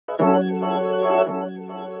Hey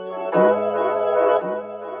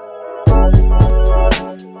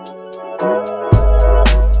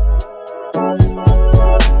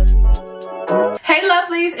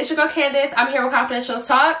lovelies, it's your girl Candace. I'm here with Confidential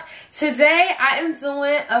Talk. Today I am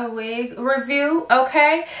doing a wig review,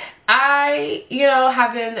 okay? I,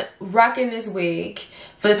 have been rocking this wig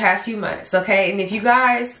for the past few months, okay? And if you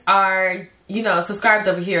guys are, subscribed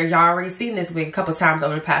over here, y'all already seen this wig a couple times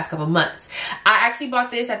over the past couple months. I actually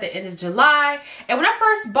bought this at the end of July, and when I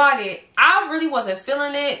first bought it, I really wasn't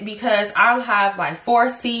feeling it because I have like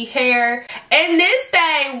 4C hair, and this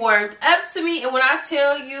thing warmed up to me. And when I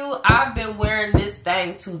tell you, I've been wearing this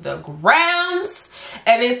thing to the grounds,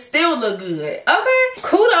 and it still look good, okay?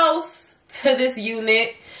 Kudos to this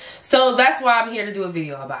unit. So that's why I'm here to do a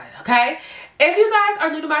video about it, okay? If you guys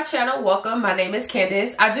are new to my channel, welcome. My name is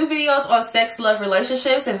Candace. I do videos on sex, love,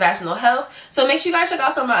 relationships, and vaginal health. So make sure you guys check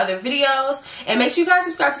out some of my other videos. And make sure you guys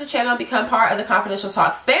subscribe to the channel and become part of the Confidential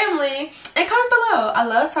Talk family. And comment below. I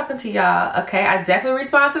love talking to y'all, okay? I definitely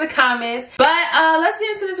respond to the comments. But let's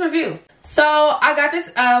get into this review. So I got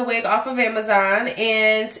this wig off of Amazon.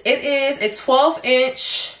 And it is a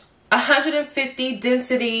 12-inch... 150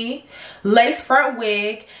 density lace front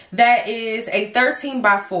wig that is a 13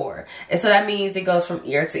 by 4, and so that means it goes from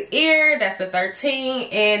ear to ear. That's the 13,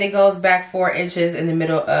 and it goes back 4 inches in the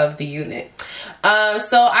middle of the unit.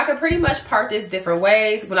 So I could pretty much part this different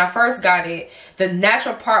ways. When I first got it, the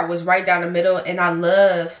natural part was right down the middle, and I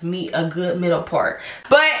love me a good middle part,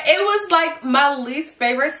 but it was like my least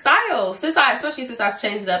favorite style especially since I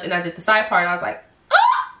changed it up and I did the side part, and I was like,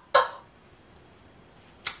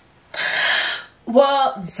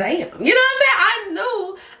 well, damn, you know what I'm saying?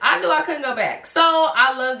 I knew I couldn't go back. So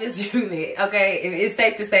I love this unit, okay? It's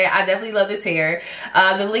safe to say I definitely love this hair.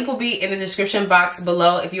 The link will be in the description box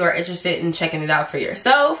below if you are interested in checking it out for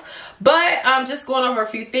yourself. But just going over a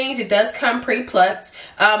few things. It does come pre-plucked,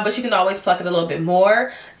 but you can always pluck it a little bit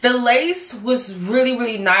more. The lace was really,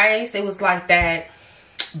 really nice. It was like that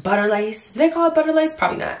butter lace. Did they call it butter lace?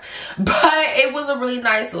 Probably not, but it was a really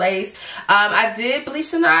nice lace. I did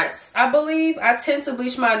bleach the knots, I believe. I tend to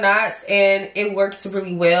bleach my knots, and it works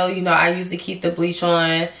really well. I usually keep the bleach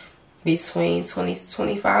on between 20 to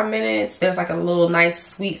 25 minutes. There's like a little nice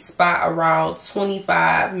sweet spot around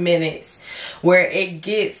 25 minutes where it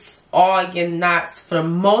gets all your knots, for the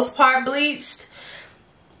most part, bleached.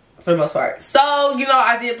 For the most part. So,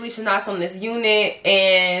 I did bleach the knots on this unit,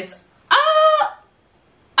 and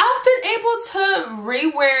I've been able to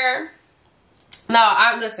rewear.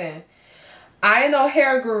 Listen, I ain't no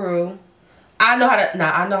hair guru. I know how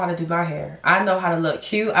to do my hair. I know how to look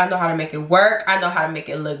cute. I know how to make it work. I know how to make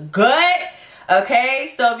it look good.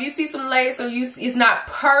 Okay, so if you see some lace or it's not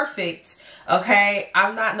perfect, okay,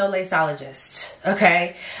 I'm not no laceologist.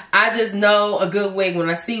 Okay, I just know a good wig when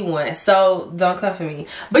I see one. So don't come for me.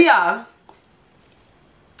 But y'all,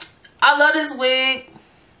 I love this wig.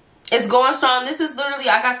 It's going strong. This is literally,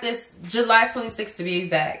 I got this July 26th to be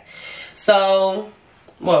exact. So,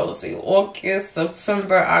 well, let's see, August,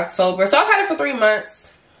 September, October. So I've had it for 3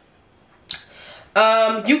 months.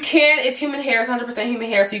 It's human hair. It's 100% human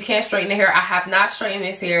hair, so you can't straighten the hair. I have not straightened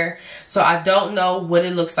this hair, so I don't know what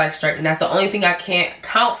it looks like straightened. That's the only thing I can't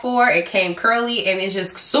count for. It came curly, and it's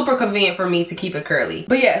just super convenient for me to keep it curly.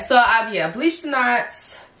 But yeah, so I bleached the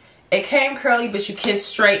knots. It came curly, but you can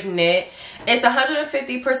straighten it. It's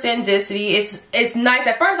 150% density. It's nice.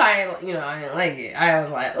 At first, I didn't like it. I was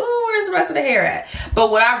like, ooh, where's the rest of the hair at? But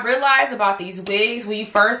what I realized about these wigs, when you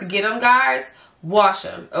first get them, guys, wash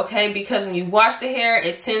them, okay? Because when you wash the hair,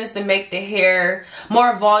 it tends to make the hair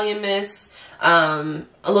more voluminous, a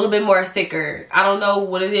little bit more thicker. I don't know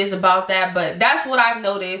what it is about that, but that's what I've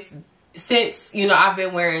noticed since, I've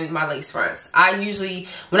been wearing my lace fronts.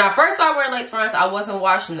 When I first started wearing lace fronts, I wasn't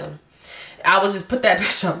washing them. I would just put that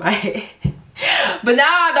bitch on my head. But now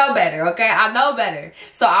I know better, okay? I know better.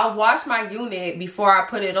 So I wash my unit before I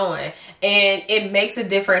put it on, and it makes a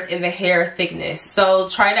difference in the hair thickness. So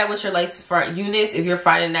try that with your lace front units if you're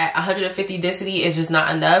finding that 150 density is just not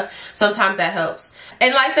enough. Sometimes that helps.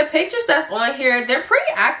 And like the pictures that's on here, they're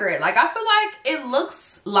pretty accurate. Like I feel like it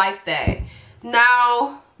looks like that.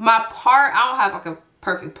 Now, my part, I don't have like a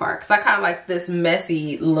perfect part because I kind of like this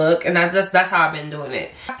messy look, and that's how I've been doing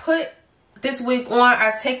it. I put this wig on,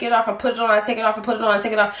 I take it off, I put it on, I take it off, I put it on, I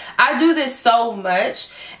take it off. I do this so much,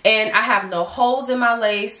 and I have no holes in my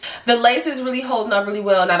lace. The lace is really holding up really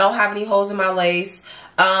well, and I don't have any holes in my lace.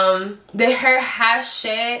 The hair has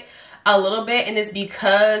shed a little bit, and it's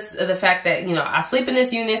because of the fact that, I sleep in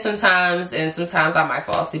this unit sometimes, and sometimes I might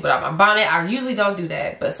fall asleep without my bonnet. I usually don't do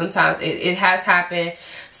that, but sometimes it has happened.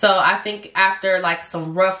 So I think after like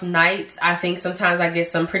some rough nights, I think sometimes I get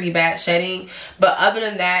some pretty bad shedding. But other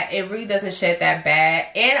than that, it really doesn't shed that bad.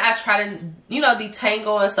 And I try to, you know,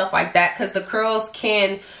 detangle and stuff like that, because the curls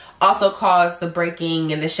can also cause the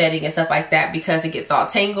breaking and the shedding and stuff like that, because it gets all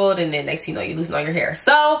tangled and then next thing you know, you're losing all your hair.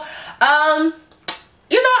 So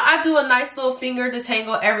you know, I do a nice little finger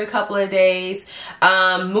detangle every couple of days.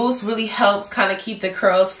 Mousse really helps kind of keep the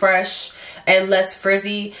curls fresh and less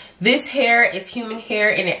frizzy. This hair is human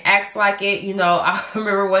hair and it acts like it. You know, I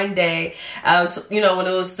remember one day, you know, when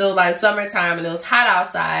it was still like summertime and it was hot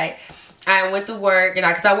outside, I went to work, and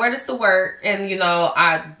because I wear this to work, and you know,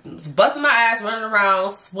 I was busting my ass, running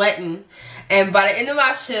around, sweating, and by the end of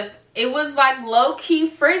my shift, it was like low-key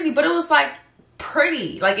frizzy, but it was like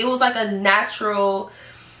pretty. Like it was like a natural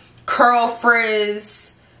curl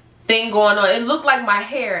frizz thing going on. It looked like my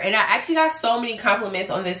hair, and I actually got so many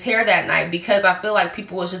compliments on this hair that night, because I feel like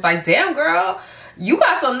people was just like, damn girl, you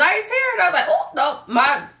got some nice hair. And I was like, oh no,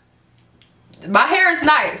 my hair is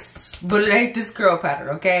nice, but it ain't this curl pattern,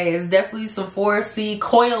 okay? It's definitely some 4C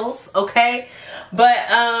coils, okay? But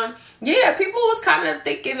yeah, people was kind of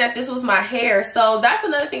thinking that this was my hair. So that's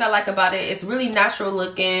another thing I like about it. It's really natural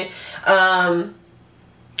looking.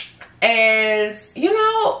 And you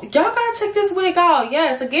know, y'all gotta check this wig out.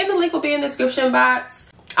 Yes, again, the link will be in the description box.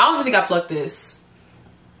 I don't think I plucked this.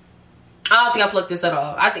 I don't think I plucked this at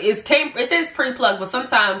all. I think it says pre-plucked, but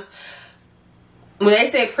sometimes when they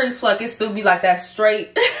say pre-pluck, it still be like that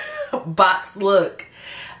straight box look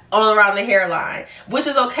all around the hairline, which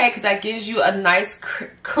is okay, because that gives you a nice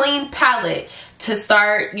clean palette to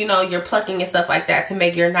start, you know, your plucking and stuff like that, to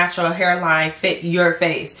make your natural hairline fit your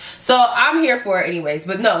face. So I'm here for it anyways.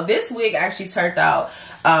 But no, this wig actually turned out,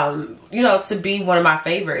 you know, to be one of my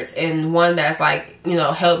favorites, and one that's like, you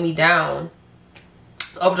know, held me down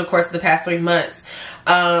over the course of the past 3 months.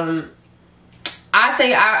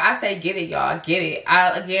 I say get it, y'all, get it.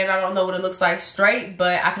 Again, I don't know what it looks like straight,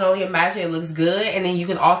 but I can only imagine it looks good. And then you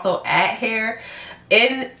can also add hair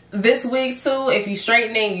in this wig too if you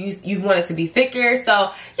straighten it, you want it to be thicker.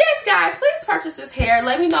 So yes guys, please purchase this hair.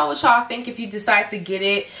 Let me know what y'all think if you decide to get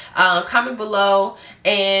it. Comment below,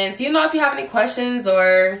 and you know, if you have any questions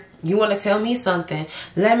or you want to tell me something,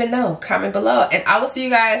 let me know. Comment below, and I will see you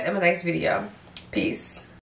guys in my next video. Peace.